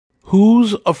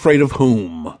Who's afraid of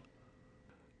whom?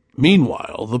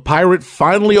 Meanwhile, the pirate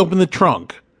finally opened the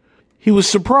trunk. He was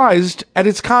surprised at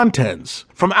its contents.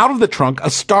 From out of the trunk, a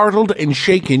startled and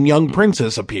shaken young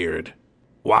princess appeared.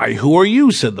 "Why, who are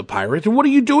you?" said the pirate, "and what are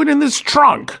you doing in this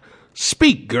trunk?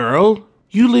 Speak, girl."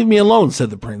 "You leave me alone," said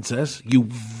the princess. "You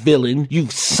villain,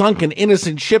 you've sunk an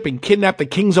innocent ship and kidnapped the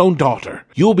king's own daughter.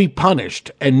 You will be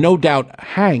punished, and no doubt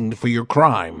hanged for your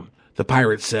crime." The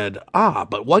pirate said, "Ah,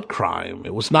 but what crime?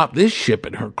 It was not this ship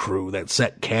and her crew that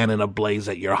set cannon ablaze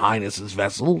at your highness's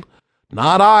vessel.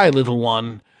 Not I, little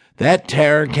one. That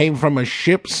terror came from a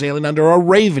ship sailing under a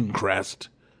raven crest."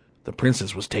 The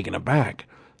princess was taken aback.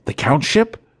 "The count's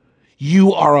ship?"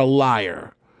 "You are a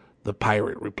liar," the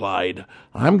pirate replied.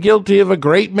 "I'm guilty of a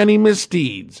great many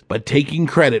misdeeds, but taking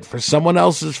credit for someone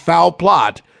else's foul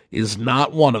plot is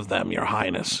not one of them, your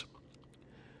highness."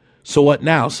 "So what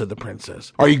now?" said the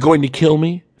princess. "Are you going to kill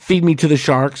me? Feed me to the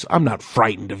sharks? I'm not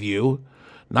frightened of you."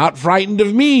 "Not frightened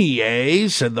of me, eh?"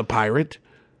 said the pirate.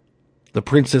 The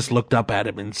princess looked up at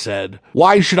him and said,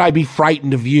 "Why should I be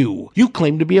frightened of you? You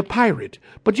claim to be a pirate,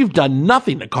 but you've done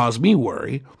nothing to cause me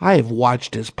worry. I have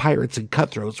watched as pirates and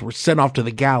cutthroats were sent off to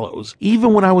the gallows,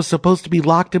 even when I was supposed to be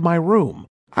locked in my room.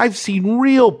 I've seen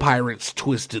real pirates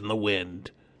twist in the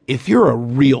wind. If you're a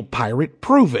real pirate,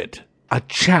 prove it. A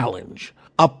challenge.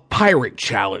 A pirate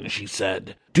challenge," she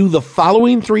said. "Do the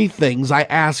following 3 things I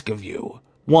ask of you.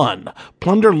 1.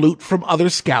 Plunder loot from other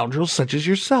scoundrels such as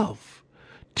yourself.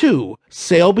 2.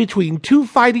 Sail between 2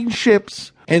 fighting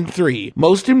ships. And 3.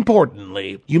 Most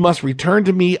importantly, you must return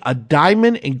to me a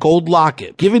diamond and gold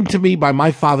locket given to me by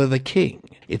my father the king.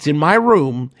 It's in my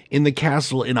room in the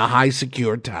castle in a high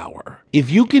secure tower. If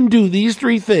you can do these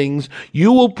 3 things,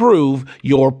 you will prove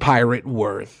your pirate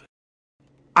worth."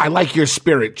 "I like your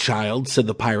spirit, child," said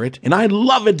the pirate, "and I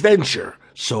love adventure.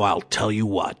 So I'll tell you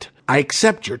what. I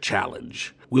accept your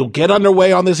challenge. We'll get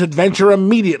underway on this adventure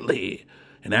immediately.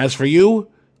 And as for you,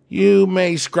 you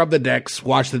may scrub the decks,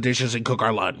 wash the dishes, and cook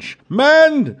our lunch.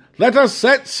 Men, let us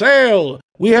set sail!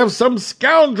 We have some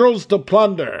scoundrels to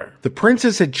plunder." The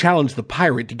princess had challenged the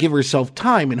pirate to give herself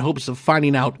time in hopes of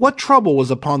finding out what trouble was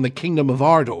upon the kingdom of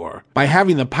Ardor. By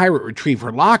having the pirate retrieve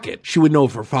her locket, she would know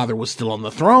if her father was still on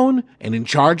the throne and in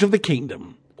charge of the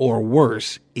kingdom, or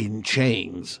worse, in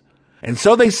chains. And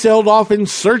so they sailed off in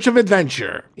search of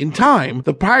adventure. In time,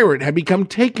 the pirate had become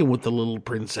taken with the little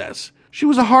princess. She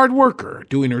was a hard worker,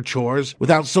 doing her chores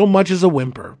without so much as a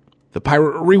whimper. The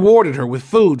pirate rewarded her with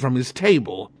food from his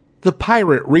table.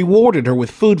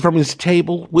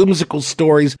 Whimsical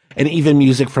stories, and even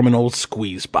music from an old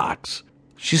squeeze box.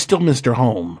 She still missed her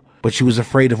home, but she was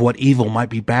afraid of what evil might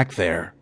be back there.